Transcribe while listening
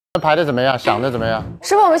排的怎么样？想的怎么样？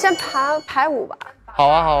师傅，我们先排舞吧。好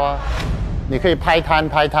啊，好啊，你可以拍摊，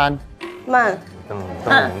慢，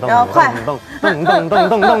然后快。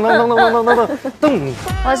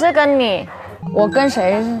我是跟你，我跟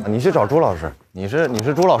谁？你去找朱老师，你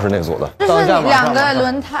是朱老师那组的。就是两个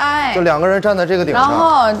轮胎，就2个人站在这个顶上，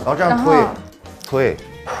然后这样推，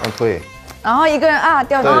然后一个人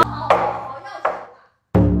掉下去。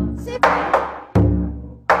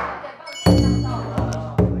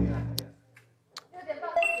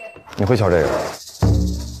你会敲这个？